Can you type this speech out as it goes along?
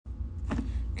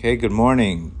Okay, good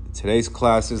morning. Today's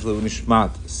class is Levu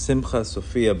Nishmat Simcha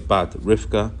Sophia Bat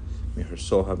Rivka, may her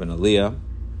soul have an aliyah.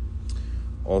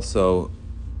 Also,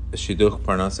 Shidduch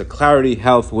Parnasa, clarity,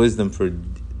 health, wisdom for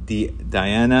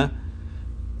Diana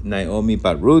Naomi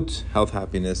Bat Ruth, health,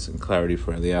 happiness, and clarity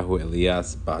for Eliyahu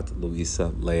Elias Bat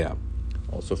Luisa Leah.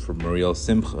 Also for Muriel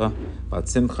Simcha Bat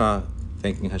Simcha,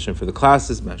 thanking Hashem for the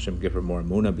classes. May Hashem give her more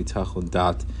Emunah, Bitachon,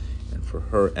 Dat, and for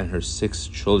her and her 6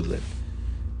 children.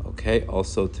 Okay,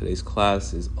 also today's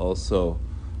class is also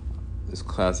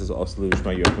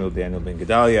Lishma Yochmil Daniel Ben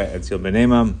Gedalia and Sil Ben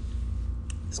Emam.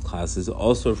 This class is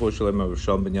also for Shalem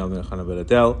Avisham Ben Yal Ben Chana Ben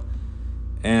Adel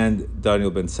and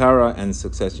Daniel Ben Sarah and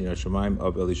success in Yerushalayim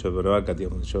of Elisha Varah, Gadiel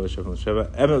Ben Sheva, Sheva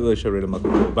Sheva, Emet Elisha Reda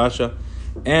Malkum Basha.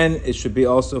 And it should be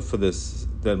also for this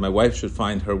that my wife should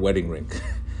find her wedding ring.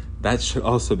 That should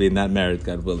also be in that merit,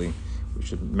 God willing. We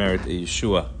should merit a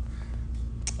Yeshua.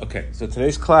 Okay, so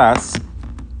today's class,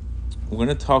 we're going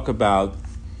to talk about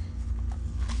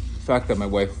the fact that my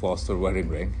wife lost her wedding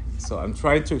ring. So I'm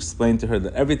trying to explain to her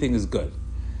that everything is good.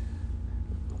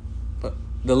 But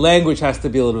the language has to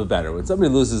be a little bit better. When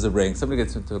somebody loses a ring, somebody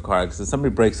gets into a car accident,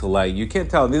 somebody breaks a leg, you can't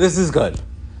tell me, this is good.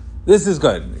 This is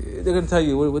good. They're going to tell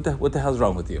you, what the hell's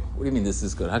wrong with you? What do you mean this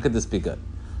is good? How could this be good?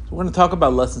 So we're going to talk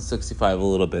about lesson 65 a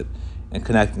little bit and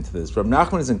connecting to this. Rav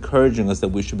Nachman is encouraging us that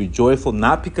we should be joyful,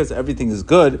 not because everything is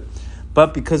good,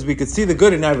 but because we could see the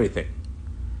good in everything.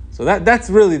 So that's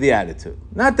really the attitude.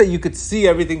 Not that you could see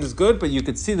everything is good, but you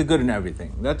could see the good in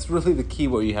everything. That's really the key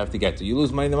where you have to get to. You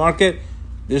lose money in the market,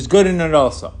 there's good in it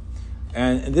also.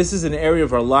 And this is an area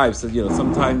of our lives that,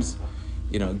 sometimes,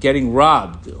 getting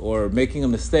robbed or making a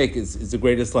mistake is the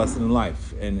greatest lesson in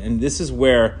life. And this is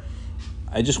where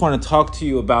I just want to talk to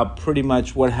you about pretty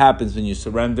much what happens when you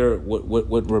surrender,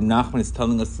 what Rav Nachman is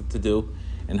telling us to do,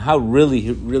 and how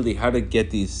really, how to get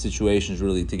these situations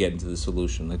really to get into the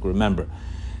solution. Like, remember,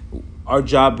 our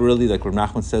job really, like Rav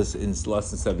Nachman says in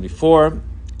lesson 74,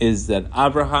 is that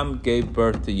Abraham gave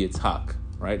birth to Yitzhak,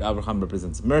 right? Abraham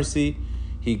represents mercy.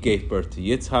 He gave birth to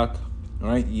Yitzhak,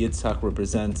 right? Yitzhak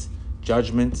represents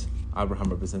judgment. Abraham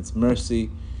represents mercy.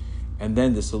 And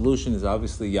then the solution is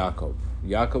obviously Yaakov.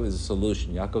 Yaakov is a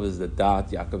solution. Yaakov is the Dat.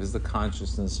 Yaakov is the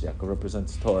consciousness. Yaakov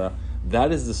represents Torah.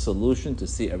 That is the solution to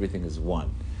see everything as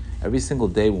one. Every single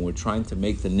day when we're trying to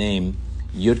make the name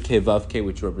Yud-Ke Vav-Ke,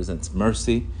 which represents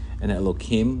mercy, and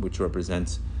Elokim, which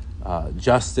represents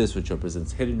justice, which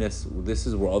represents hiddenness. This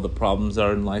is where all the problems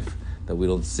are in life that we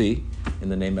don't see in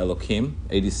the name Elokim,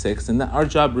 86. And our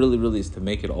job really is to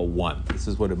make it all one. This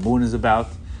is what a moon is about.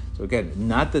 So again,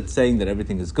 not that saying that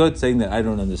everything is good, saying that I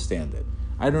don't understand it.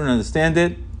 I don't understand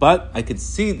it, but I can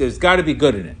see there's got to be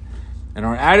good in it. And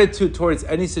our attitude towards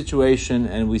any situation,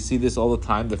 and we see this all the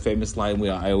time, the famous line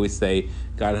I always say,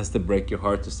 God has to break your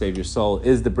heart to save your soul.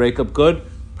 Is the breakup good?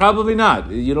 Probably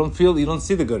not. You don't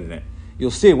see the good in it.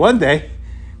 You'll see it one day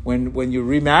when you're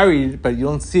remarried, but you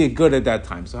don't see it good at that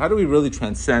time. So how do we really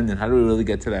transcend, and how do we really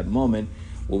get to that moment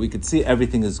where we could see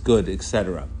everything is good,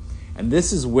 etc.? And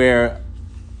this is where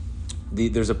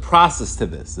there's a process to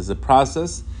this. There's a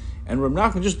process, and Rav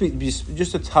Nachman,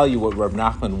 just to tell you what Rav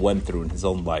Nachman went through in his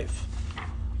own life.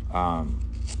 Rav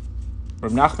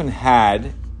Nachman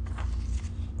had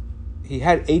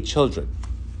 8 children.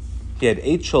 He had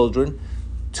 8 children,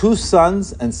 2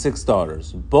 sons and 6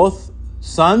 daughters. Both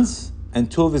sons and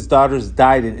 2 of his daughters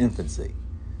died in infancy.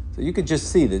 So you could just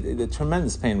see the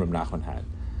tremendous pain Rav Nachman had.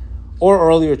 Or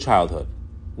earlier childhood.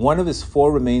 One of his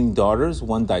 4 remaining daughters,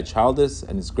 one died childless,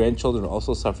 and his grandchildren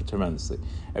also suffered tremendously.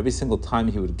 Every single time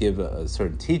he would give a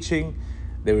certain teaching,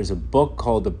 there was a book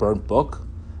called The Burnt Book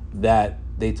that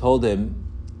they told him,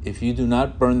 if you do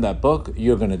not burn that book,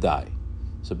 you're going to die.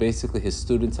 So basically his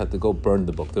students had to go burn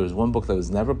the book. There was one book that was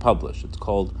never published. It's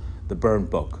called The Burnt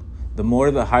Book.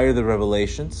 The higher the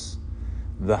revelations,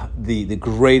 the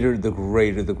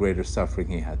greater suffering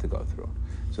he had to go through.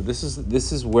 So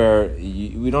this is where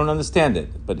we don't understand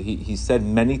it. But he said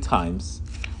many times,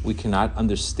 we cannot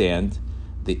understand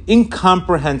the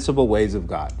incomprehensible ways of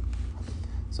God.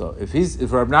 So if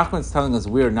Rav Nachman is telling us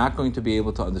we are not going to be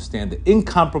able to understand the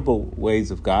incomparable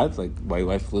ways of God, like my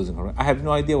wife losing her, I have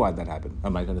no idea why that happened.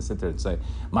 Am I going to sit there and say,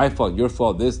 my fault, your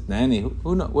fault, this, nanny,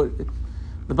 who knows?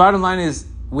 The bottom line is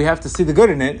we have to see the good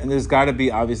in it, and there's got to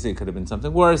be, obviously it could have been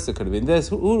something worse, it could have been this,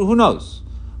 who knows?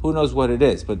 Who knows what it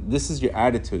is? But this is your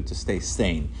attitude to stay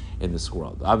sane in this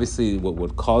world. Obviously,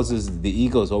 what causes the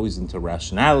ego is always into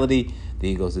rationality, the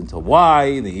ego's into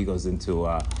why, the ego's into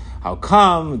how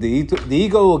come. The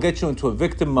ego will get you into a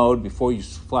victim mode before you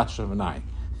flash of an eye.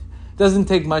 doesn't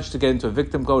take much to get into a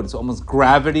victim mode. It's almost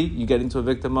gravity. You get into a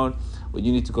victim mode. But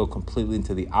you need to go completely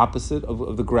into the opposite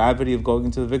of the gravity of going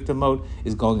into the victim mode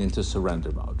is going into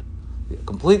surrender mode. The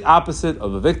complete opposite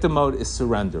of a victim mode is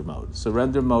surrender mode.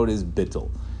 Surrender mode is bittul,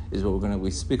 is what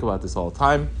we speak about this all the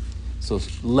time. So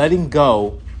letting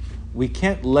go, we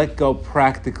can't let go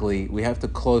practically. We have to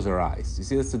close our eyes. You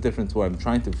see, that's the difference where I'm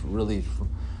trying to really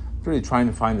trying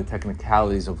to find the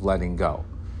technicalities of letting go.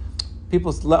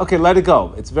 People, okay, let it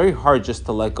go. It's very hard just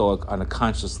to let go on a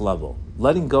conscious level.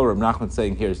 Letting go, Reb Nachman's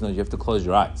saying here is no, you have to close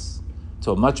your eyes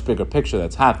to a much bigger picture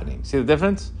that's happening. See the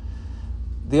difference?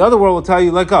 The other world will tell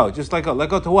you, let go. Just let go. Let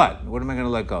go to what? What am I going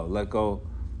to let go? Let go.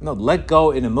 No, let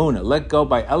go in Emunah. Let go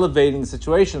by elevating the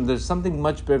situation. There's something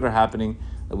much bigger happening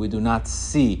that we do not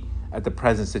see at the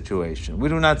present situation. We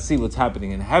do not see what's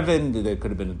happening in heaven. There could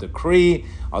have been a decree.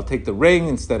 I'll take the ring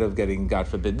instead of getting, God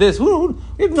forbid, this. We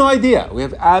have no idea. We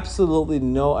have absolutely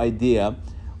no idea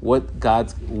what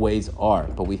God's ways are.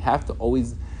 But we have to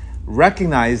always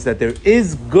recognize that there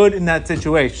is good in that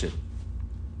situation.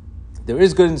 There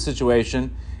is good in the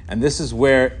situation, and this is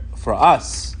where, for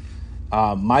us,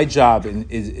 my job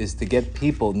is to get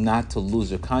people not to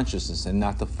lose their consciousness and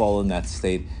not to fall in that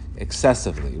state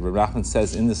excessively. Reb Nachman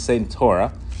says in the same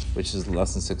Torah, which is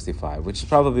lesson 65, which is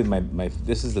probably my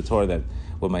this is the Torah that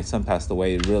when my son passed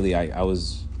away, really I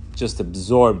was just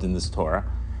absorbed in this Torah,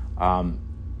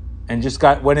 and just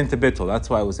went into bittul. That's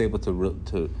why I was able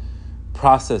to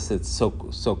process it so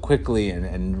quickly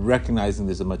and recognizing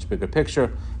there's a much bigger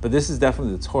picture. But this is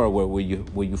definitely the Torah where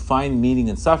you find meaning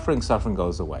in suffering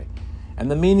goes away. And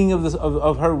the meaning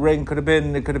of her ring could have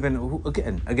been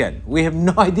again we have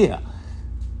no idea.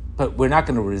 But we're not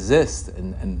going to resist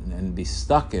and be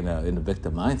stuck in a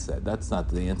victim mindset. That's not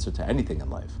the answer to anything in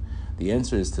life. The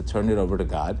answer is to turn it over to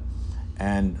God.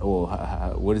 And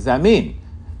what does that mean?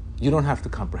 You don't have to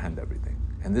comprehend everything.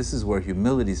 And this is where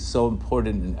humility is so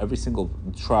important in every single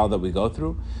trial that we go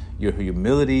through. Your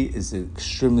humility is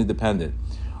extremely dependent.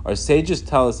 Our sages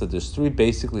tell us that there's three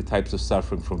basically types of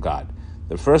suffering from God.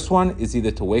 The first one is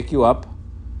either to wake you up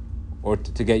or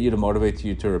to get you to motivate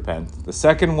you to repent. The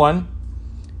second one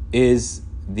is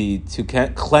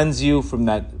to cleanse you from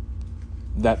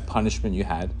that punishment you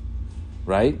had,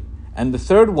 right? And the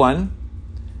third one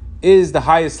is the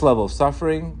highest level of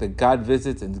suffering that God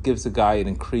visits and gives a guy an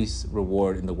increased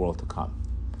reward in the world to come.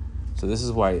 So this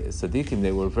is why Tzaddikim,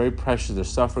 they were very precious. Their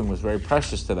suffering was very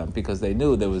precious to them because they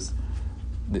knew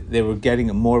they were getting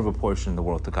more of a portion in the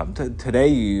world to come. Today,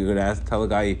 you're going to tell a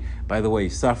guy, by the way, you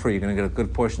suffer, you're going to get a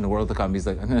good portion in the world to come. He's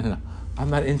like, no, I'm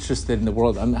not interested in the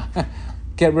world. I'm not,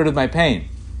 get rid of my pain.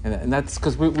 And that's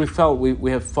because we felt we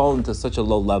have fallen to such a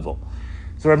low level.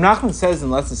 So Reb Nachman says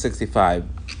in lesson 65,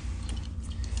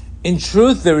 in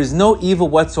truth, there is no evil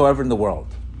whatsoever in the world.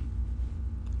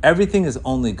 Everything is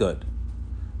only good.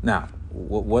 Now,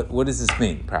 what does this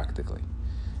mean practically?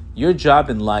 Your job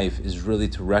in life is really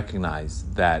to recognize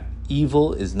that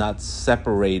evil is not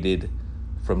separated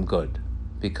from good.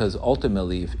 Because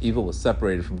ultimately, if evil was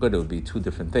separated from good, it would be two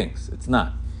different things. It's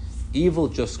not. Evil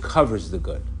just covers the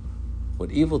good. What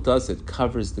evil does, it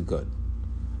covers the good.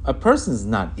 A person is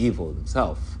not evil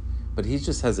himself, but he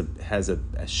just has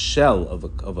a shell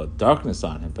of a darkness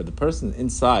on him. But the person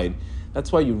inside,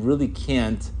 that's why you really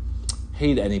can't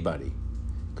hate anybody,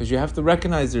 because you have to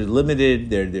recognize they're limited.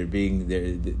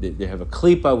 They have a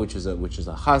klipa, which is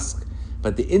a husk,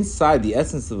 but the inside, the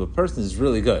essence of a person is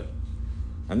really good.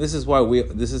 And this is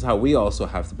how we also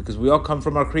have to, because we all come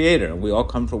from our Creator, and we all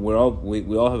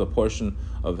have a portion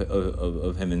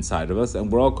of Him inside of us, and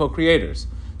we're all co-creators.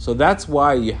 So that's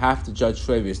why you have to judge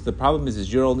Shrevius. The problem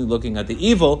is you're only looking at the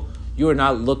evil, you are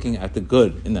not looking at the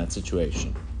good in that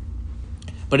situation.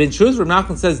 But in truth, Reb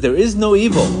Nachman says there is no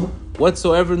evil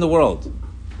whatsoever in the world.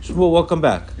 Shmuel, welcome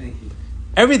back. Thank you.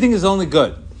 Everything is only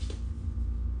good,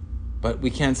 but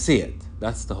we can't see it.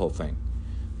 That's the whole thing.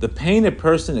 The pain a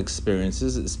person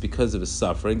experiences is because of his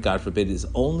suffering, God forbid, is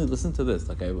only, listen to this,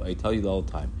 like I tell you all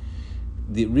the time.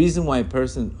 The reason why a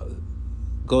person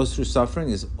goes through suffering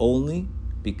is only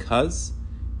because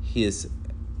his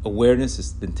awareness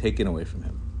has been taken away from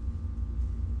him.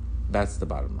 That's the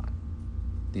bottom line.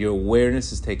 Your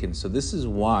awareness is taken. So this is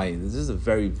a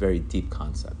very, very deep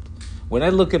concept. When I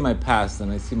look at my past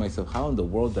and I see myself, how in the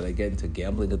world did I get into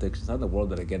gambling addictions? How in the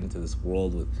world did I get into this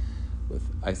world with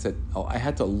I said, I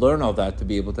had to learn all that to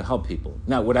be able to help people.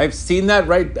 Now, would I have seen that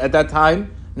right at that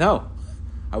time? No.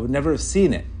 I would never have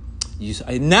seen it.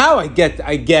 Now I get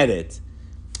it.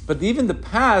 But even the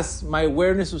past, my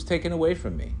awareness was taken away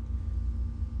from me.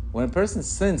 When a person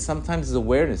sins, sometimes his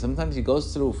awareness, sometimes he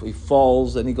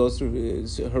falls and he goes through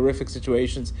horrific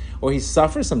situations, or he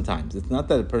suffers sometimes. It's not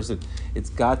that it's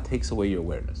God takes away your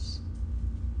awareness.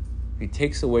 He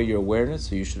takes away your awareness,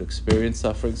 so you should experience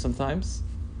suffering sometimes.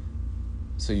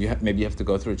 So maybe you have to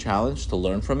go through a challenge to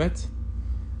learn from it.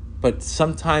 But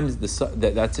sometimes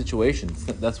that situation,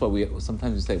 that's why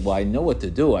sometimes we say, well, I know what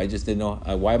to do, I just didn't know,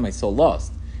 why am I so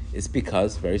lost? It's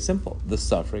because, very simple, the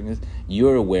suffering is,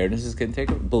 your awareness is going to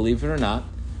take it, believe it or not,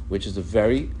 which is a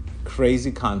very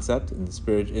crazy concept in the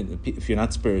spirit, if you're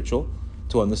not spiritual,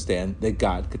 to understand that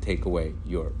God could take away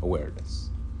your awareness.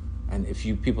 And if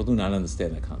people do not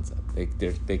understand that concept,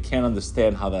 they can't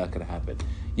understand how that could happen.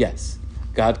 Yes,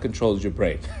 God controls your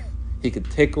brain. He could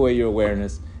take away your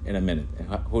awareness in a minute. And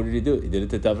who did he do it? He did it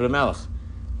to David HaMelech.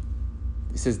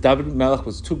 He says David HaMelech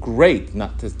was too great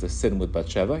not to sin with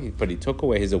Bathsheba, but he took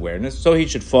away his awareness, so he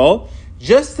should fall,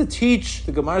 just to teach,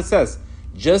 the Gemara says,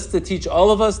 just to teach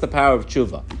all of us the power of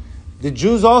tshuva. The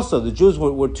Jews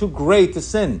were too great to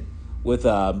sin with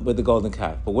the golden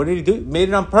calf. But what did he do? He made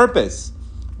it on purpose.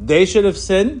 They should have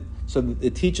sinned, so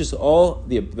it teaches all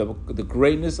the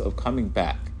greatness of coming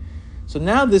back. So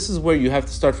now this is where you have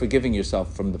to start forgiving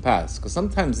yourself from the past, because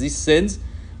sometimes these sins,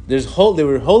 there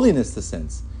were holiness to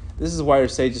sins. This is why our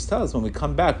sages tell us when we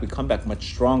come back much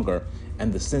stronger,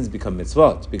 and the sins become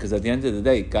mitzvot, because at the end of the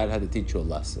day, God had to teach you a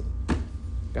lesson.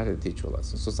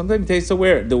 So sometimes it takes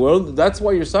aware the world. That's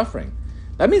why you're suffering.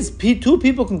 That means two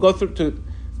people can go through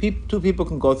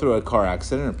a car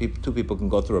accident, or two people can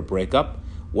go through a breakup.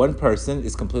 One person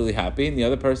is completely happy, and the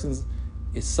other person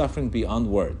is suffering beyond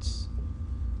words.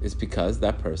 It's because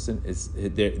that person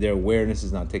their awareness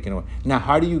is not taken away. Now,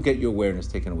 how do you get your awareness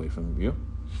taken away from you?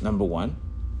 Number one,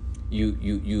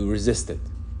 you resist it.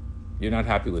 You're not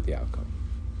happy with the outcome.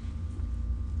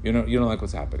 You don't like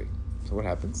what's happening. So what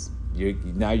happens?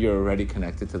 Now you're already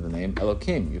connected to the name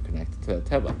Elokim. You're connected to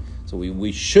Teva. So what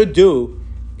we should do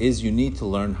is you need to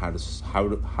learn how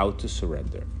to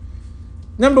surrender.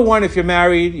 Number one, if you're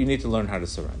married, you need to learn how to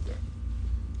surrender.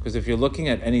 Because if you're looking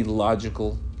at any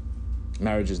logical,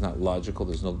 marriage is not logical.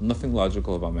 There's nothing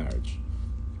logical about marriage.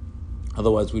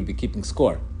 Otherwise, we'd be keeping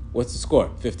score. What's the score?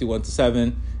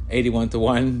 51-7,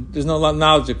 81-1. There's no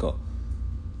logical.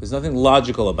 There's nothing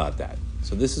logical about that.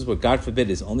 So this is what, God forbid,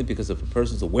 is only because if a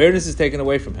person's awareness is taken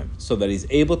away from him, so that he's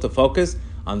able to focus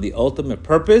on the ultimate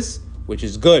purpose, which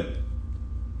is good.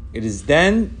 It is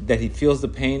then that he feels the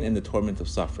pain and the torment of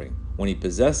suffering. When he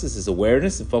possesses his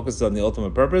awareness and focuses on the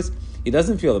ultimate purpose, he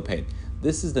doesn't feel the pain.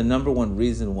 This is the number one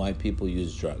reason why people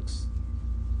use drugs.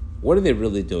 What are they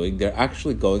really doing? They're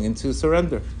actually going into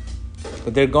surrender.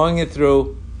 But they're going it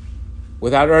through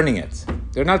without earning it.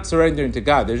 They're not surrendering to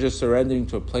God. They're just surrendering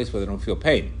to a place where they don't feel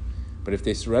pain. But if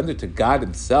they surrender to God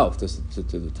himself, to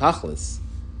the Tachlis,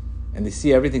 and they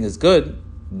see everything is good,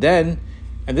 then,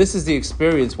 and this is the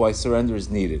experience why surrender is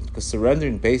needed. Because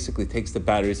surrendering basically takes the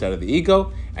batteries out of the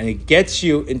ego, and it gets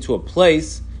you into a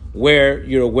place where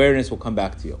your awareness will come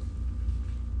back to you.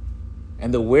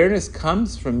 And the awareness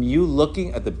comes from you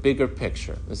looking at the bigger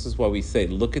picture. This is why we say,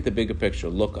 look at the bigger picture,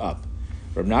 look up.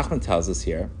 Reb Nachman tells us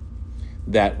here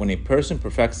that when a person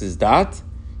perfects his dat,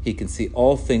 he can see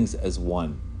all things as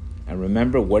one. And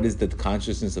remember, what is the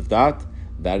consciousness of dat?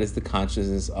 That is the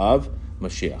consciousness of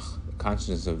Mashiach. The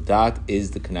consciousness of dat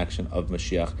is the connection of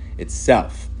Mashiach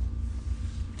itself.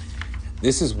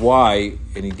 This is why,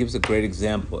 and he gives a great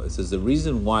example. It says the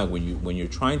reason why when you're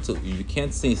trying to, you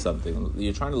can't see something,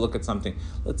 you're trying to look at something,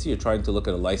 let's say you're trying to look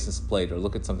at a license plate or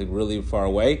look at something really far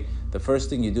away, the first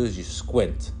thing you do is you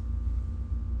squint.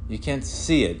 You can't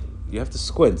see it. You have to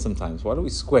squint sometimes. Why do we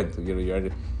squint?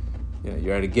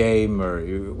 You're at a game or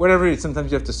whatever.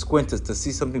 Sometimes you have to squint to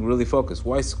see something really focused.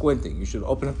 Why squinting? You should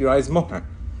open up your eyes more.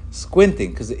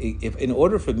 Squinting, because if in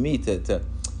order for me to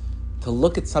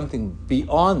look at something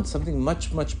beyond, something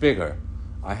much, much bigger,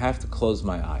 I have to close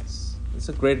my eyes. It's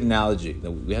a great analogy.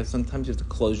 Sometimes you have to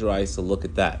close your eyes to look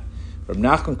at that. Reb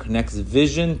Nachman connects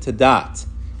vision to dat.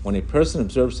 When a person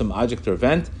observes some object or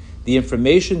event, the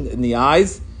information in the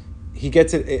eyes, he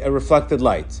gets a reflected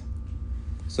light.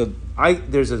 So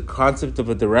there's a concept of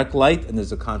a direct light and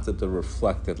there's a concept of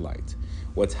reflected light.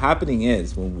 What's happening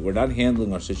is when we're not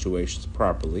handling our situations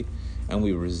properly and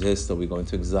we resist or we go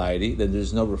into anxiety, then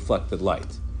there's no reflected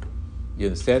light. You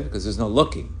understand? Because there's no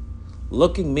looking.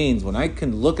 Looking means when I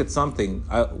can look at something,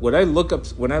 when I look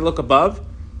above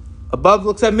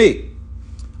looks at me.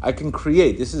 I can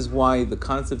create. This is why the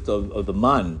concept of the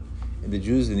man in the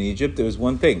Jews in Egypt, there was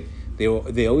one thing.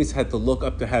 They always had to look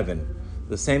up to heaven.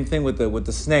 The same thing with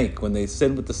the snake, when they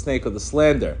sinned with the snake or the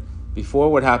slander.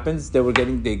 Before, what happens?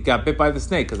 They got bit by the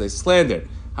snake because they slandered.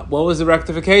 What was the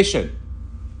rectification?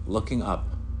 looking up.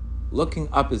 Looking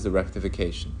up is the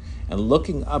rectification. And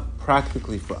looking up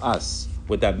practically for us,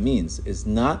 what that means is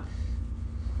not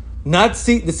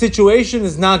see, the situation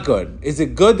is not good. Is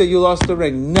it good that you lost the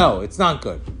ring? No, it's not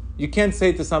good. You can't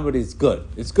say to somebody it's good.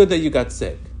 It's good that you got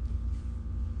sick.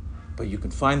 But you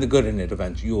can find the good in it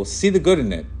eventually. You will see the good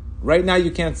in it. Right now you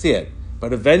can't see it.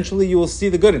 But eventually you will see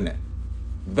the good in it.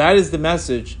 That is the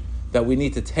message that we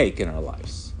need to take in our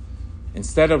lives.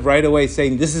 Instead of right away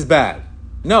saying, this is bad.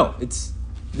 No, this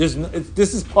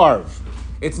is parv.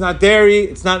 It's not dairy,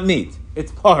 it's not meat.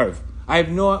 It's parv.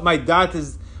 My dot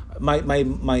is, my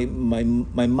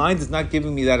mind is not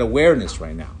giving me that awareness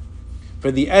right now.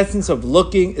 For the essence of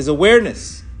looking is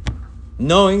awareness.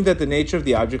 Knowing that the nature of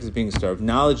the object is being served.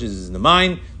 Knowledge is in the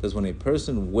mind. Because when a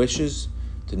person wishes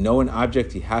to know an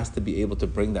object, he has to be able to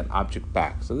bring that object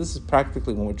back. So this is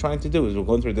practically what we're trying to do. Is we're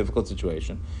going through a difficult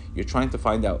situation. You're trying to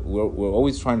find out. We're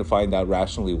always trying to find out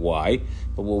rationally why.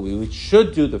 But what we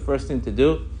should do, the first thing to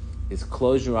do, is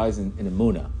close your eyes in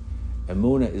emunah.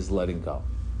 Emunah is letting go.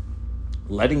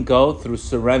 Letting go through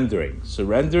surrendering.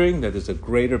 Surrendering that there's a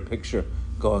greater picture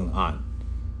going on.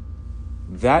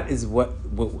 That is what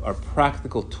our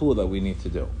practical tool that we need to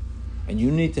do. And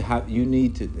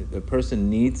the person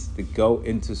needs to go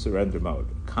into surrender mode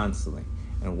constantly.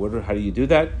 And how do you do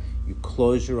that? You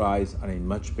close your eyes on a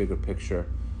much bigger picture.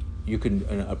 You can,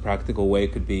 in a practical way,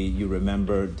 it could be you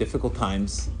remember difficult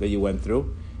times that you went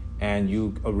through, and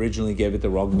you originally gave it the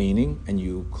wrong meaning, and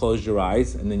you closed your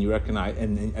eyes, and then you recognize,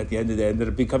 and at the end of the day, it ended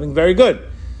up becoming very good.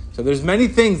 So there's many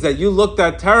things that you looked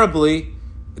at terribly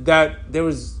that there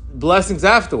was blessings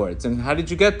afterwards. And how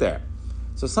did you get there?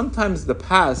 So sometimes the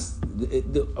past,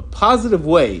 a positive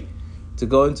way to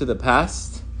go into the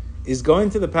past is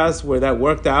going to the past where that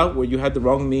worked out, where you had the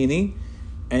wrong meaning,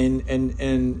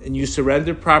 and you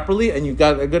surrendered properly, and you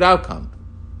got a good outcome.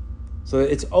 So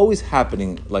it's always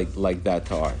happening like that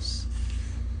to ours.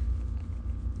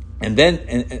 And then,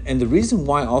 and the reason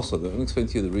why also, let me explain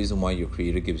to you the reason why your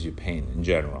Creator gives you pain in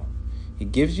general. He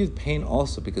gives you pain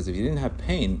also because if you didn't have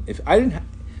pain,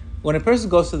 when a person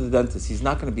goes to the dentist, he's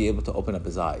not going to be able to open up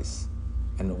his eyes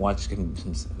and watch him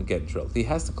get drilled. He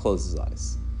has to close his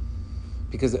eyes.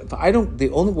 Because the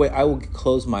only way I will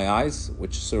close my eyes,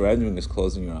 which surrendering is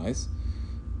closing your eyes,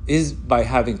 is by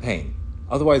having pain.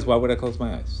 Otherwise, why would I close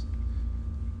my eyes?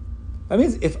 That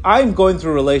means if I'm going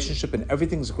through a relationship and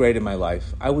everything's great in my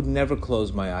life, I would never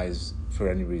close my eyes for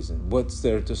any reason. What's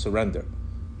there to surrender?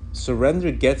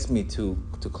 Surrender gets me to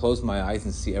close my eyes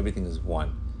and see everything as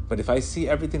one. But if I see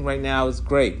everything right now is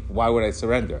great, why would I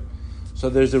surrender? So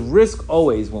there's a risk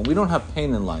always, when we don't have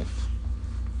pain in life,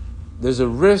 there's a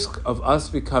risk of us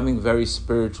becoming very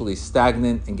spiritually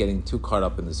stagnant and getting too caught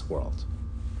up in this world.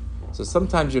 So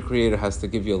sometimes your Creator has to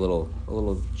give you a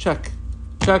little check.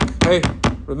 Hey,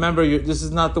 remember, this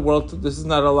is not the world. This is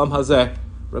not Olam Hazeh.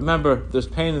 Remember, there's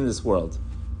pain in this world.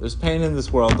 There's pain in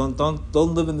this world.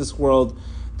 Don't live in this world.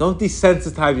 Don't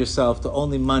desensitize yourself to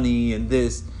only money and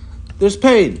this. There's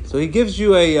pain. So he gives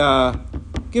you a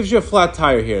flat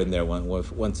tire here and there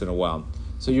once in a while.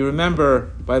 So you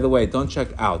remember, by the way, don't check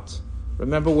out.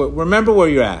 Remember where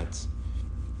you're at.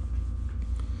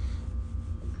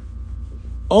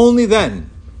 Only then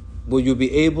will you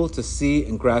be able to see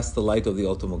and grasp the light of the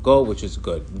ultimate goal, which is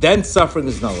good. Then suffering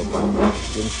is nullified.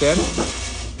 You understand?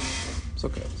 It's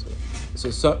okay.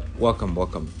 So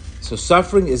welcome. So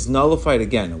suffering is nullified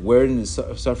again. Where is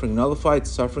suffering nullified?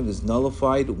 Suffering is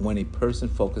nullified when a person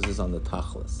focuses on the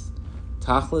tachlis.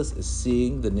 Tachlis is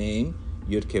seeing the name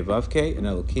Yud Kei Vav Kei and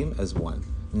Elokim as one,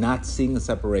 not seeing a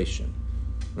separation.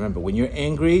 Remember, when you're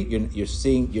angry,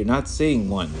 you're not seeing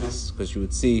oneness, because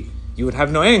you would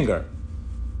have no anger.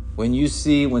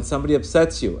 When somebody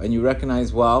upsets you and you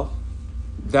recognize, well,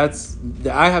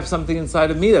 I have something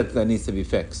inside of me that needs to be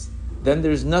fixed. Then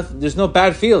there's no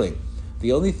bad feeling.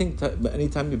 The only thing,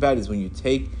 anytime you're bad, is when you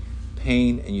take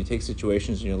pain and you take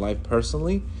situations in your life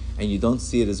personally and you don't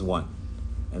see it as one.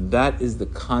 And that is the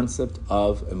concept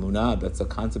of emunah. That's the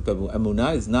concept of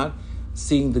emunah, is not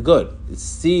seeing the good. It's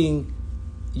seeing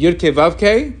Yud Kei Vav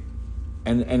Kei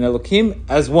and Elokim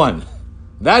as one.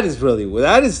 That is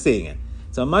seeing it.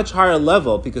 It's a much higher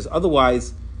level, because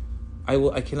otherwise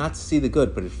I cannot see the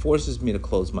good, but it forces me to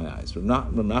close my eyes. Rav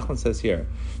Nachman says here,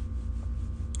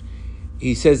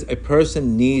 he says a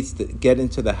person needs to get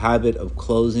into the habit of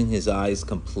closing his eyes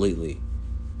completely.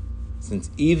 Since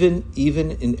even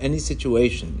in any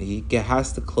situation, he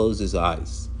has to close his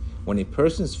eyes. When a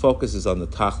person's focus is on the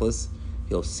tachlis,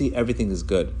 he'll see everything is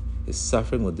good. His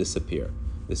suffering will disappear.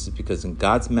 This is because in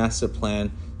God's master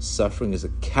plan, suffering is a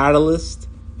catalyst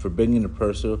for bringing a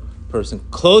person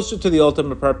closer to the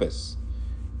ultimate purpose.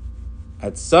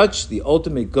 As such, the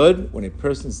ultimate good, when a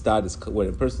person's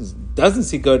doesn't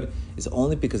see good, is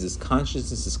only because his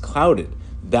consciousness is clouded.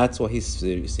 That's why he's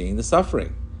seeing the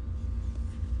suffering.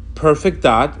 Perfect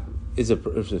dot is a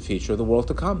feature of the world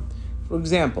to come. For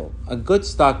example, a good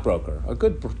stockbroker, a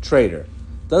good trader,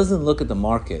 doesn't look at the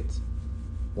market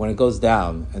when it goes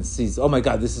down and sees, oh my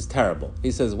God, this is terrible.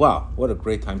 He says, wow, what a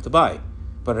great time to buy.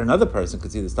 But another person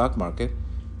could see the stock market,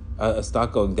 a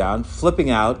stock going down, flipping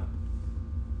out,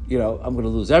 I'm going to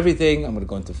lose everything, I'm going to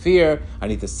go into fear, I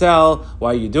need to sell,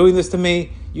 why are you doing this to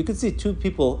me? You can see two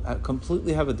people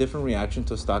completely have a different reaction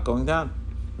to a stock going down.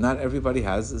 Not everybody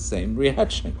has the same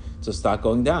reaction to a stock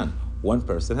going down. One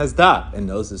person has dot and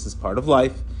knows this is part of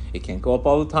life. It can't go up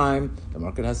all the time. The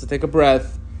market has to take a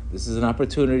breath. This is an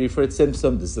opportunity for its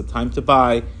symptom. This is the time to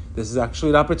buy. This is actually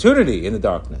an opportunity in the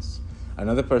darkness.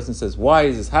 Another person says, why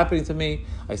is this happening to me?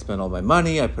 I spent all my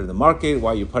money. I put it in the market.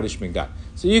 Why you punish me, God?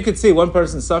 So you could see one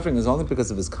person's suffering is only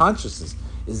because of his consciousness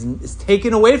is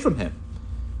taken away from him.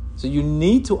 So you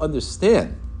need to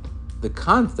understand the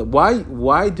concept.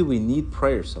 Why do we need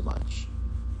prayer so much?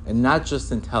 And not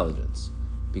just intelligence.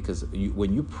 Because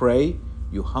when you pray,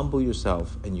 you humble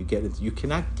yourself and you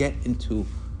cannot get into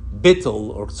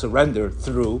bittul or surrender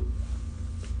through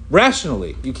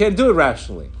rationally. You can't do it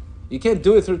rationally. You can't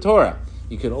do it through Torah.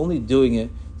 You can only doing it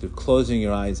through closing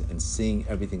your eyes and seeing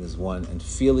everything as one and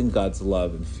feeling God's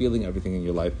love and feeling everything in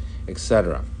your life,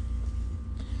 etc.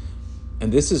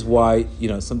 And this is why,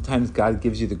 sometimes God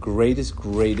gives you the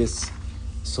greatest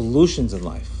solutions in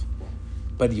life.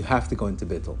 But you have to go into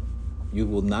bittul. You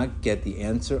will not get the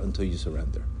answer until you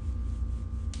surrender.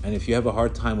 And if you have a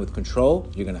hard time with control,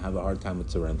 you're going to have a hard time with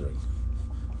surrendering.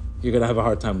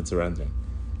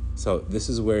 So this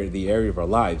is where the area of our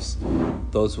lives,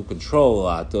 those who control a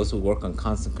lot, those who work on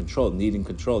constant control, needing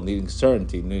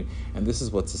certainty, and this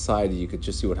is what society, you could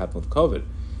just see what happened with COVID.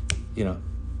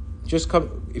 Just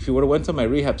come, if you would have went to my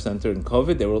rehab center in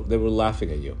COVID, they were laughing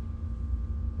at you.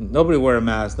 Nobody wore a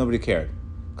mask, nobody cared.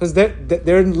 Because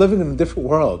they're living in a different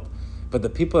world. But the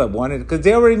people that wanted, because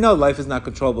they already know life is not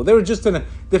controllable. They were just in a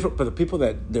different, but the people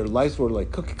that their lives were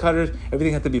like cookie cutters,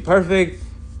 everything had to be perfect.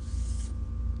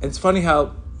 And it's funny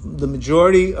how the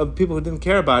majority of people who didn't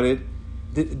care about it,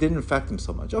 didn't affect them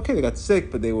so much. Okay, they got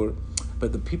sick, but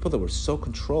the people that were so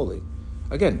controlling,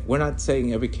 again, we're not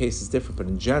saying every case is different, but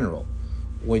in general,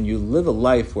 when you live a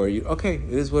life where it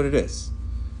is what it is,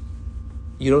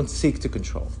 you don't seek to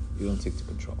control.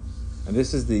 And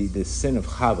this is the sin of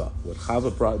Chava. What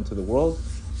Chava brought into the world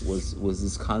was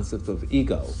this concept of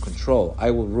ego, control, I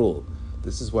will rule.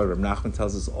 This is why Reb Nachman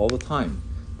tells us all the time,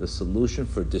 the solution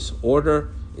for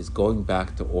disorder is going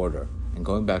back to order. And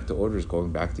going back to order is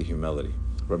going back to humility.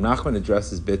 Reb Nachman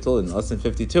addresses bittul in Lesson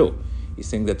 52. He's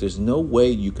saying that there's no way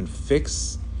you can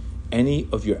fix any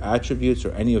of your attributes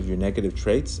or any of your negative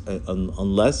traits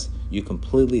unless you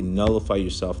completely nullify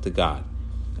yourself to God.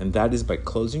 And that is by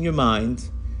closing your mind,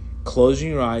 closing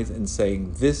your eyes and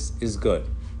saying, this is good,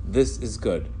 this is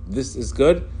good, this is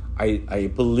good.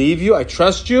 I believe you, I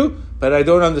trust you, but I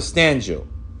don't understand you.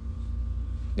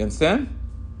 You understand?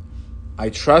 I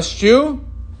trust you,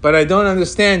 but I don't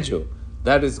understand you.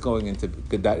 That is going into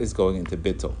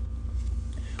bittul.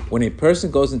 When a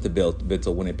person goes into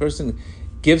bittul, when a person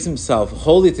gives himself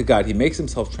wholly to God, he makes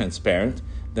himself transparent,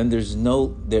 then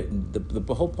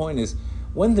the whole point is,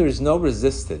 when there's no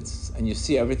resistance and you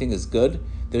see everything is good,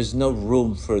 there's no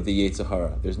room for the Yetzer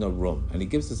Hara. There's no room. And he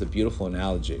gives us a beautiful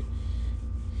analogy.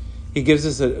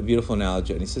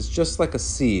 And he says, just like a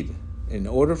seed, in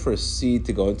order for a seed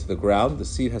to go into the ground, the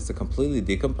seed has to completely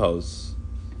decompose.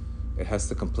 It has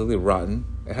to completely rotten.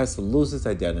 It has to lose its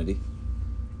identity.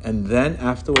 And then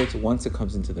afterwards, once it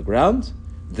comes into the ground,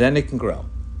 then it can grow.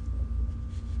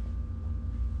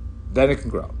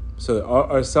 So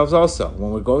ourselves also,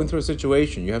 when we're going through a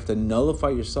situation, you have to nullify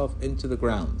yourself into the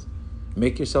ground.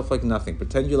 Make yourself like nothing.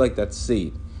 Pretend you're like that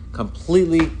seed.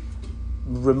 Completely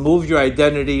remove your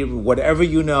identity, whatever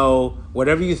you know,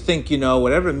 whatever you think you know,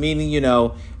 whatever meaning you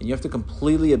know, and you have to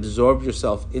completely absorb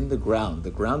yourself in the ground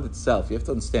itself. You have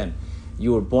to understand,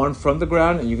 you were born from the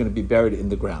ground and you're going to be buried in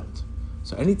the ground.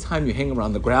 So anytime you hang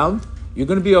around the ground, you're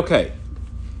going to be okay.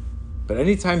 But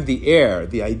anytime the air,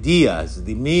 the ideas,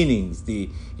 the meanings,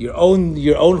 your own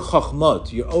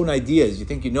chachmot, your own ideas, you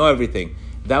think you know everything,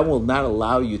 that will not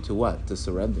allow you to what? To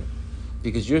surrender.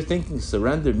 Because you're thinking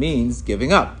surrender means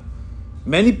giving up.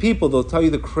 Many people, they'll tell you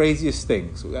the craziest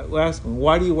things. We'll ask them,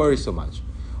 why do you worry so much?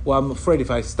 Well, I'm afraid if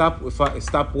I stop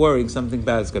worrying, something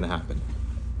bad is going to happen.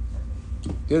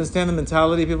 Do you understand the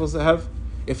mentality people have?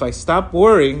 If I stop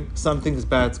worrying, something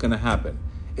bad is going to happen.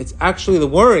 It's actually the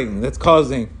worrying that's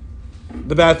causing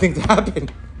the bad thing to happen.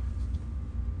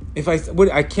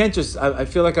 I can't just, I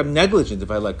feel like I'm negligent if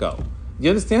I let go. You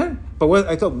understand? But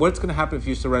what's going to happen if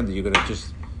you surrender? You're going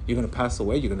to pass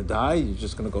away? You're going to die? You're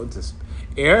just going to go into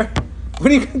air? What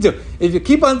are you going to do? If you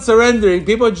keep on surrendering,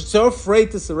 people are just so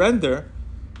afraid to surrender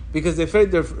because they're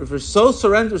afraid if they're so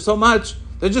surrender so much,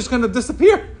 they're just going to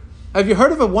disappear. Have you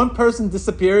heard of one person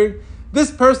disappearing?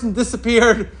 This person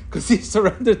disappeared because he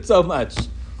surrendered so much.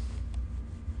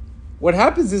 What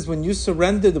happens is when you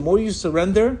surrender, the more you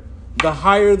surrender, the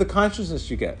higher the consciousness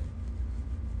you get.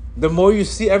 The more you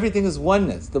see everything as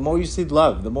oneness, the more you see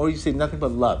love, the more you see nothing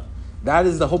but love. That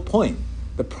is the whole point.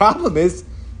 The problem is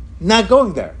not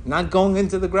going there, not going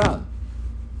into the ground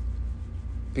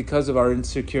because of our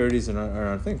insecurities and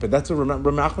our thing. But that's what Rav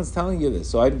Nachman's telling you this.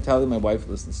 So I'm telling my wife,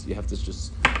 listen, you have to surrender.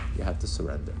 You have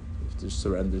to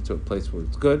surrender to a place where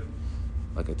it's good.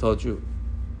 Like I told you,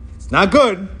 it's not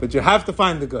good, but you have to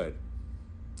find the good.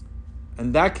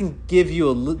 And that should give you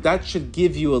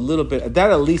a little bit,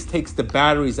 that at least takes the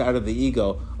batteries out of the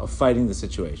ego of fighting the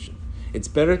situation. It's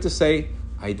better to say,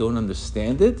 I don't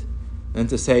understand it, than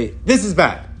to say, this is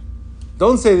bad.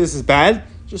 Don't say this is bad,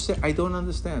 just say, I don't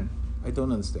understand. I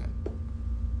don't understand.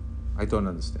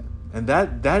 And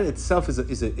that itself is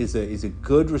a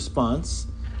good response,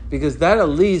 because that at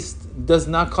least does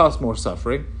not cause more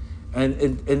suffering.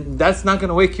 And that's not going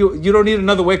to wake you. You don't need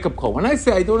another wake-up call. When I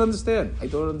say I don't understand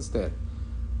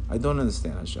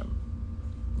Hashem.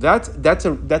 That's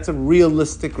a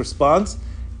realistic response,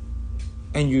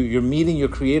 and you're meeting your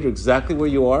Creator exactly where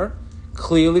you are.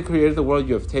 Clearly created the world.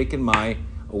 You have taken my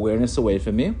awareness away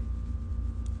from me,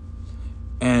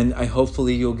 and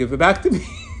hopefully you'll give it back to me.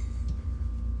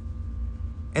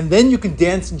 And then you can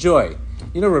dance in joy.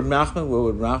 You know, Rav Nachman,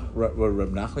 what Rav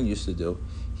Nachman used to do,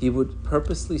 he would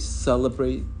purposely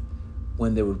celebrate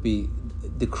when there would be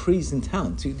decrees in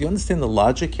town. Do you understand the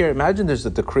logic here? Imagine there's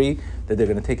a decree that they're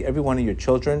going to take every one of your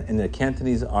children in the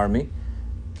Cantonese army,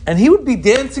 and he would be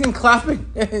dancing and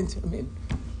clapping. I mean,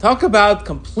 talk about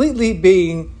completely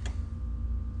being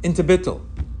into bittul.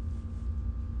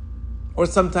 Or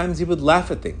sometimes he would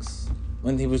laugh at things.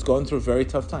 When he was going through a very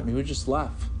tough time, he would just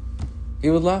laugh. He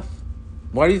would laugh.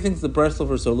 Why do you think the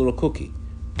Breslovers are a little kooky?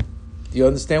 Do you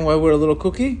understand why we're a little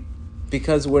kooky?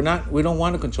 Because we don't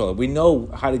want to control it. We know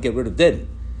how to get rid of din.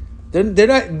 They're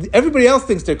not. Everybody else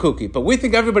thinks they're kooky, but we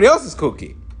think everybody else is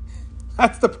kooky.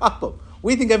 That's the problem.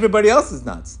 We think everybody else is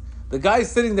nuts. The guy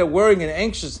sitting there worrying and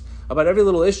anxious about every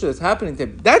little issue that's happening to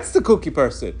him, that's the kooky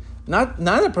person. Not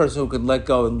a person who can let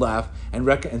go and laugh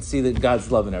and see that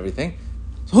God's love and everything.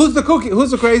 So who's the kooky?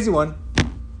 Who's the crazy one?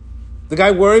 The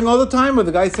guy worrying all the time, or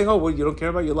the guy saying, "Oh, well, you don't care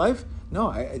about your life"? No,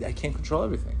 I can't control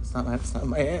everything. It's not in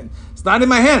my hand. It's not in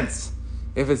my hands.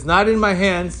 If it's not in my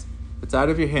hands, it's out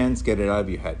of your hands. Get it out of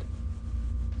your head.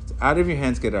 It's out of your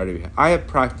hands. Get it out of your head. I have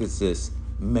practiced this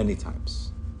many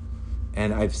times,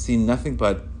 and I've seen nothing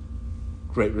but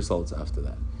great results after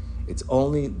that. It's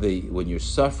only when you're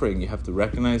suffering, you have to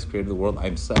recognize, Creator of the world,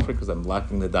 I'm suffering because I'm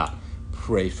lacking the dot.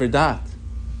 Pray for dot.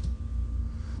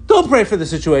 Don't pray for the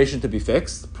situation to be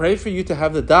fixed. Pray for you to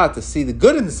have the dot to see the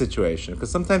good in the situation, because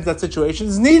sometimes that situation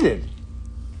is needed.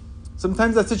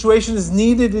 Sometimes that situation is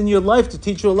needed in your life to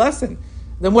teach you a lesson.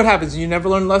 Then what happens? You never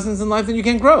learn lessons in life, then you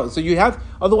can't grow. So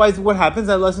otherwise what happens?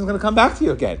 That lesson is going to come back to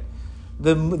you again.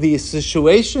 The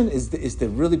situation is to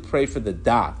really pray for the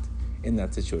dot in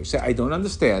that situation. Say, I don't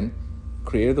understand.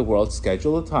 Creator of the world,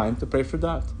 schedule a time to pray for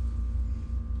dot.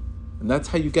 And that's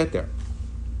how you get there.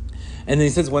 And then he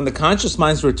says, when the conscious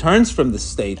mind returns from the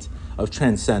state of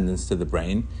transcendence to the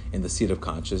brain, in the seat of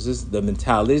consciousness, the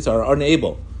mentalities are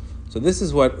unable. So this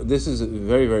is a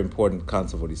very, very important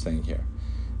concept, what he's saying here.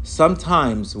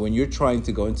 Sometimes when you're trying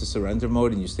to go into surrender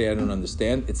mode and you say, I don't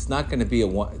understand, it's not going to be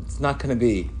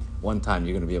one time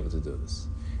you're going to be able to do this.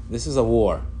 This is a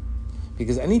war.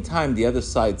 Because anytime the other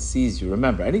side sees you,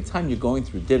 remember, anytime you're going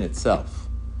through din itself,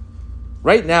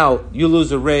 right now, you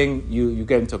lose a ring, you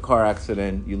get into a car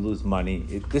accident, you lose money.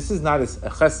 This is not a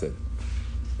chesed.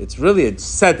 It's really a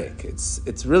tzedek.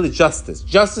 It's really justice.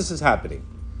 Justice is happening.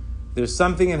 There's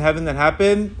something in heaven that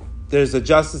happened. There's a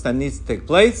justice that needs to take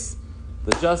place.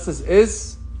 The justice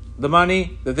is the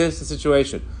money, the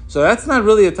situation. So that's not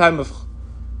really a time of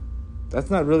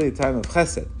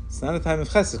chesed. It's not a time of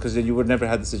chesed, because then you would never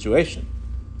have the situation.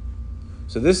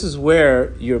 So this is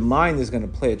where your mind is going to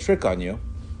play a trick on you.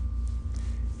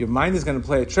 Your mind is going to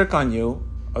play a trick on you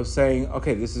of saying,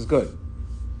 okay, this is good.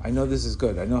 I know this is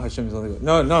good. I know Hashem is only good.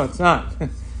 No, it's not.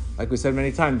 Like we said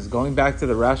many times, going back to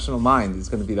the rational mind is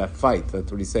going to be that fight.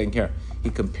 That's what he's saying here. He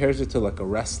compares it to like a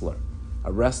wrestler.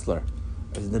 A wrestler.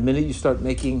 As the minute you start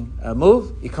making a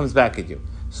move, he comes back at you.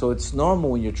 So it's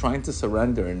normal when you're trying to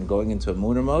surrender and going into a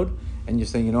Emunah mode, and you're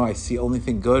saying, I see only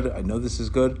thing good, I know this is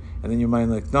good, and then your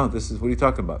mind like, no, what are you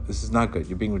talking about? This is not good,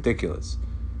 you're being ridiculous.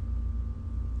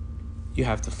 You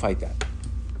have to fight that.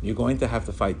 You're going to have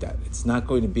to fight that. It's not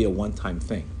going to be a one-time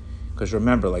thing. Because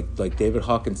remember, like David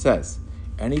Hawkins says,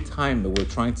 any time that we're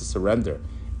trying to surrender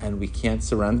and we can't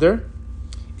surrender,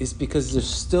 it's because there's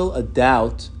still a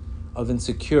doubt of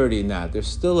insecurity in that. There's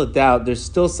still a doubt. There's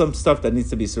still some stuff that needs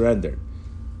to be surrendered.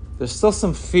 There's still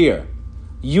some fear.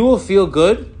 You will feel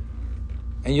good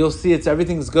and you'll see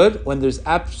everything's good when there's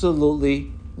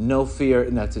absolutely no fear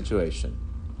in that situation.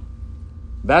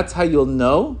 That's how you'll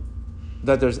know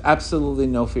that there's absolutely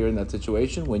no fear in that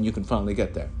situation, when you can finally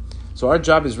get there. So our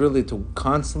job is really to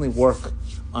constantly work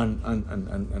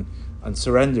on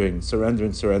surrendering.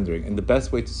 And the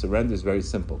best way to surrender is very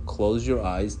simple. Close your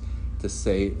eyes to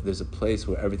say there's a place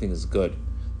where everything is good.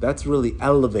 That's really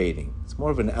elevating. It's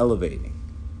more of an elevating.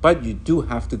 But you do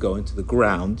have to go into the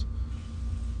ground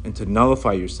and to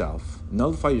nullify yourself.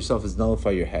 Nullify yourself is nullify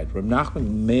your head. Reb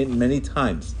Nachman many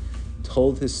times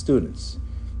told his students,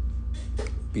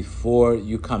 before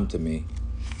you come to me,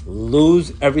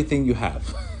 lose everything you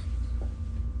have.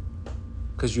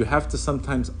 Because you have to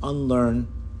sometimes unlearn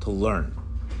to learn.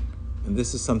 And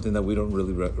this is something that we don't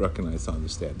really recognize to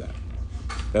understand that.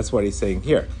 That's what he's saying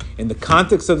here. In the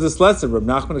context of this lesson, Reb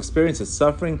Nachman experiences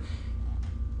suffering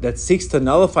that seeks to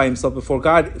nullify himself before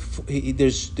God.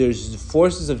 There's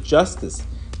forces of justice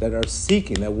that are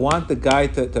seeking, that want the guy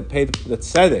to pay the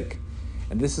tzedek.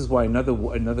 And this is why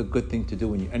another good thing to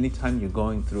do anytime you're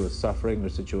going through a suffering or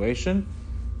situation,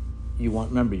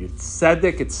 remember, your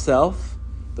tzedek itself,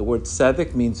 the word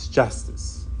tzedek means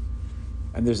justice.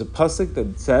 And there's a pasuk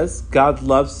that says, God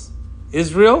loves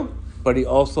Israel, but he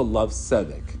also loves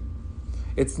tzedek.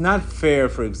 It's not fair,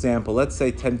 for example, let's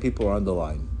say 10 people are on the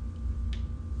line.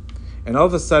 And all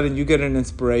of a sudden you get an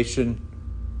inspiration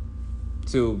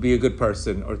to be a good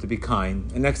person or to be kind.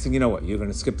 And next thing you know what? You're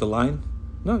going to skip the line?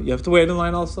 No, you have to wait in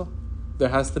line also. There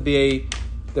has to be a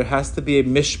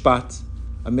mishpat.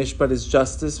 A mishpat is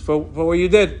justice for what you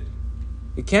did.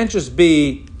 It can't just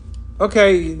be,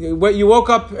 okay, you woke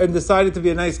up and decided to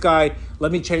be a nice guy,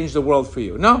 let me change the world for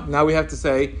you. No, now we have to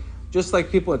say, just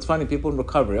like people, it's funny, people in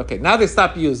recovery, okay, now they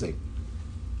stop using.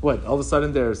 What, all of a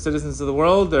sudden they're citizens of the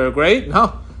world, they're great?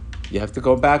 No. You have to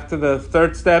go back to the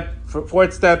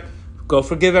fourth step, go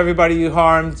forgive everybody you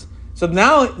harmed. So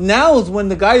now is when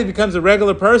the guy becomes a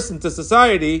regular person to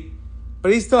society,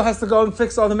 but he still has to go and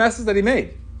fix all the messes that he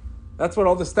made. That's what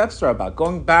all the steps are about,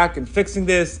 going back and fixing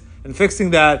this and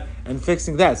fixing that and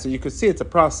fixing that. So you can see it's a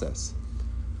process.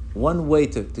 One way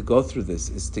to go through this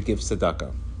is to give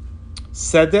tzedakah.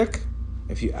 Tzedek,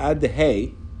 if you add the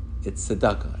hay, it's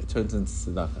tzedakah. It turns into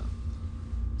tzedakah.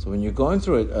 So when you're going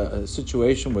through a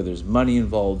situation where there's money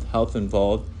involved, health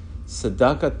involved,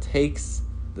 tzedakah takes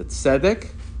the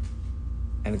tzedek,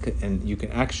 and you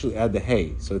can actually add the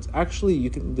hay. So it's actually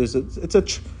it's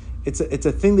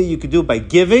a thing that you could do by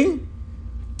giving.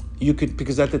 You could,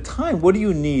 because at the time, what do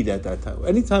you need at that time?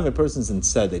 Anytime a person's in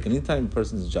tzedek, anytime a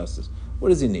person's in justice, what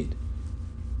does he need?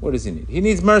 What does he need? He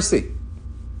needs mercy.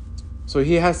 So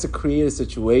he has to create a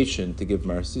situation to give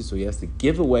mercy. So he has to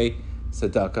give away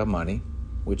tzedakah, money,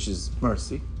 which is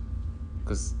mercy,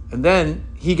 and then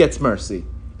he gets mercy.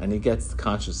 And he gets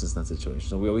consciousness in that situation.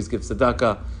 So we always give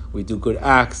tzedakah, we do good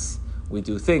acts, we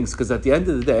do things. Because at the end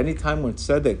of the day, anytime we're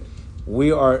tzedek,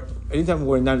 anytime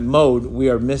we're in that mode, we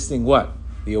are missing what?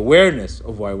 The awareness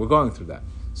of why we're going through that.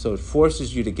 So it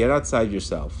forces you to get outside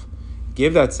yourself,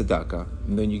 give that tzedakah,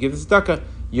 and then you give the tzedakah,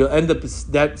 you'll end up,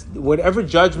 that whatever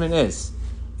judgment is,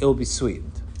 it will be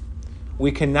sweetened.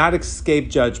 We cannot escape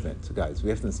judgment, guys.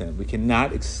 We have to understand, we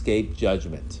cannot escape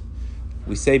judgment.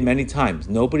 We say many times,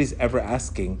 nobody's ever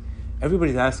asking,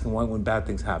 everybody's asking why when bad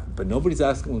things happen, but nobody's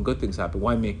asking when good things happen.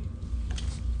 Why me?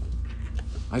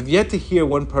 I've yet to hear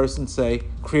one person say,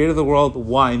 creator of the world,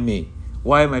 why me?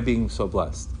 Why am I being so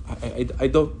blessed? I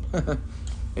don't,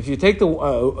 if you take the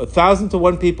 1,000 to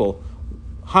 1 people,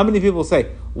 how many people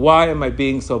say, why am I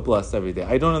being so blessed every day?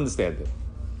 I don't understand it.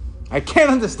 I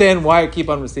can't understand why I keep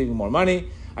on receiving more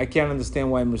money. I can't understand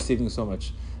why I'm receiving so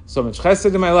much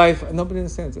chesed in my life. Nobody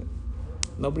understands it.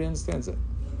 Nobody understands it.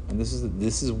 And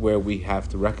this is where we have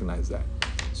to recognize that.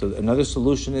 So another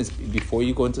solution is, before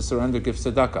you go into surrender, give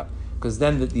tzedakah. Because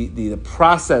then the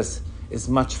process is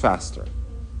much faster.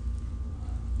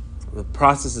 The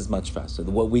process is much faster.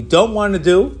 What we don't want to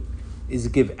do is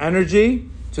give energy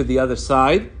to the other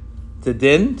side, to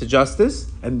din, to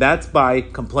justice, and that's by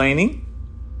complaining,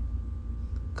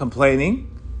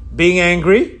 being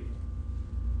angry.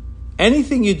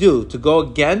 Anything you do to go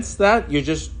against that, you're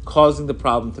just causing the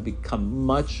problem to become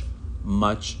much,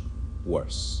 much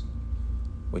worse.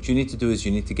 What you need to do is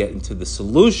you need to get into the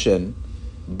solution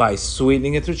by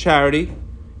sweetening it through charity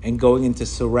and going into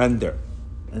surrender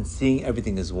and seeing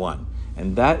everything as one.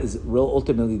 And that is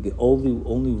ultimately the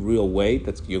only real way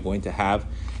that you're going to have.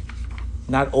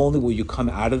 Not only will you come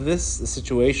out of the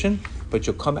situation, but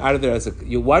you'll come out of there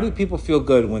why do people feel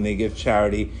good when they give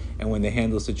charity and when they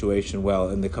handle a situation well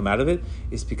and they come out of it?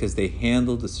 It's because they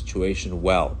handle the situation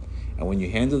well. And when you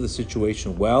handle the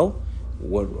situation well,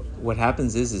 what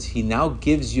happens is he now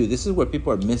gives you, this is where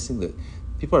people are missing this,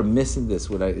 and this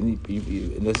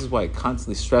is why I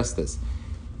constantly stress this.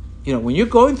 When you're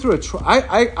going through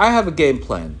I have a game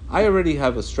plan. I already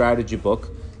have a strategy book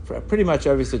for pretty much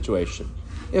every situation.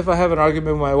 If I have an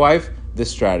argument with my wife, this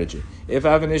strategy. If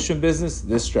I have an issue in business,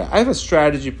 this strategy. I have a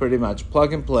strategy pretty much,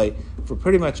 plug and play, for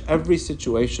pretty much every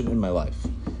situation in my life.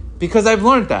 Because I've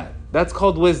learned that. That's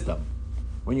called wisdom.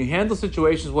 When you handle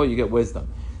situations well, you get wisdom.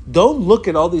 Don't look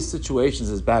at all these situations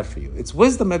as bad for you. It's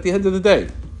wisdom at the end of the day.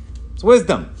 It's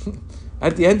wisdom.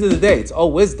 At the end of the day, it's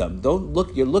all wisdom.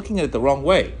 You're looking at it the wrong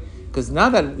way. Because now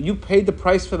that you paid the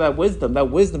price for that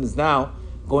wisdom is now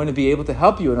going to be able to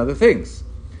help you in other things.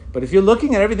 But if you're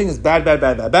looking at everything as bad,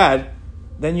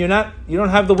 then you don't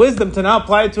have the wisdom to now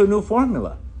apply it to a new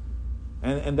formula.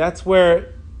 And that's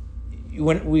where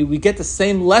when we get the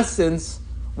same lessons.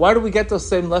 Why do we get those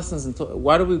same lessons?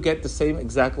 Why do we get the same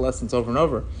exact lessons over and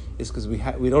over? It's because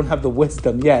we don't have the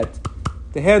wisdom yet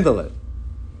to handle it.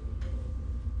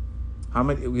 How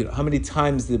many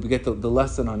times did we get the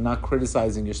lesson on not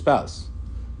criticizing your spouse?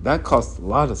 That cost a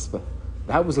lot of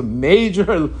that was a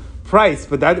major price,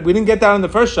 but we didn't get that on the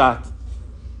first shot.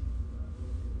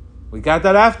 We got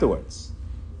that afterwards.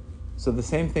 So the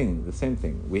same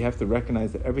thing. We have to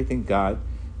recognize that everything God,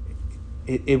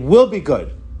 it will be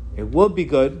good. It will be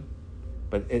good,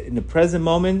 but in the present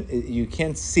moment, you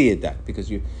can't see it because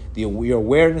your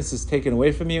awareness is taken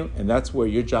away from you, and that's where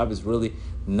your job is really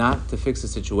not to fix the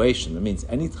situation. That means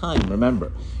anytime,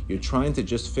 remember, you're trying to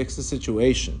just fix the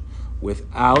situation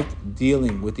without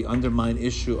dealing with the underlying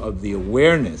issue of the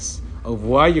awareness of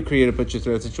why your Creator put you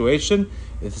through that situation,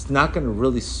 it's not going to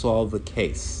really solve the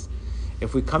case.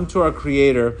 If we come to our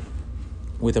Creator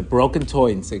with a broken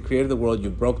toy and say, Creator of the world, you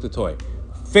broke the toy,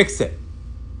 fix it.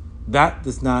 That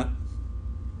does not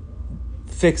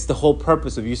fix the whole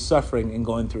purpose of you suffering and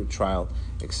going through a trial,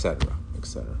 etc.,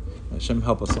 etc. Hashem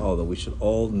help us all, that we should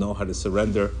all know how to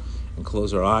surrender and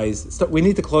close our eyes. We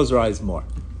need to close our eyes more.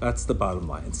 That's the bottom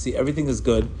line. And see, everything is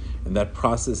good, and that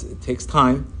process, it takes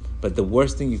time, but the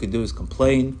worst thing you can do is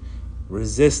complain,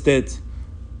 resist it,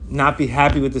 not be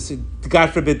happy with this, God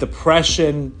forbid,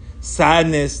 depression,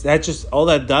 sadness. That just, all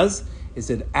that does is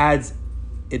it adds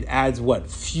what?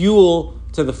 Fuel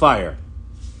to the fire.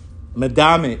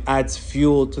 Madame adds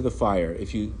fuel to the fire.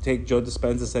 If you take, Joe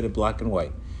Dispenza said it black and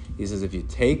white. He says, if you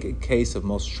take a case of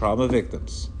most trauma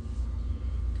victims,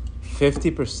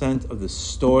 50% of the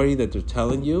story that they're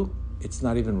telling you, it's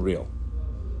not even real.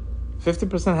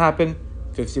 50% happened,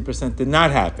 50% did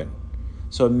not happen.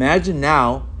 So imagine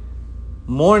now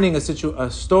mourning a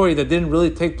story that didn't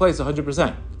really take place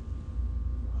 100%.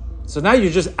 So now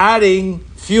you're just adding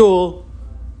fuel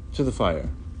to the fire.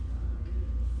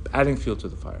 Adding fuel to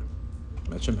the fire.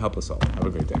 Hashem help us all. Have a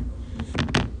great day.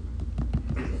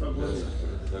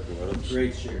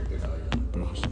 Great share.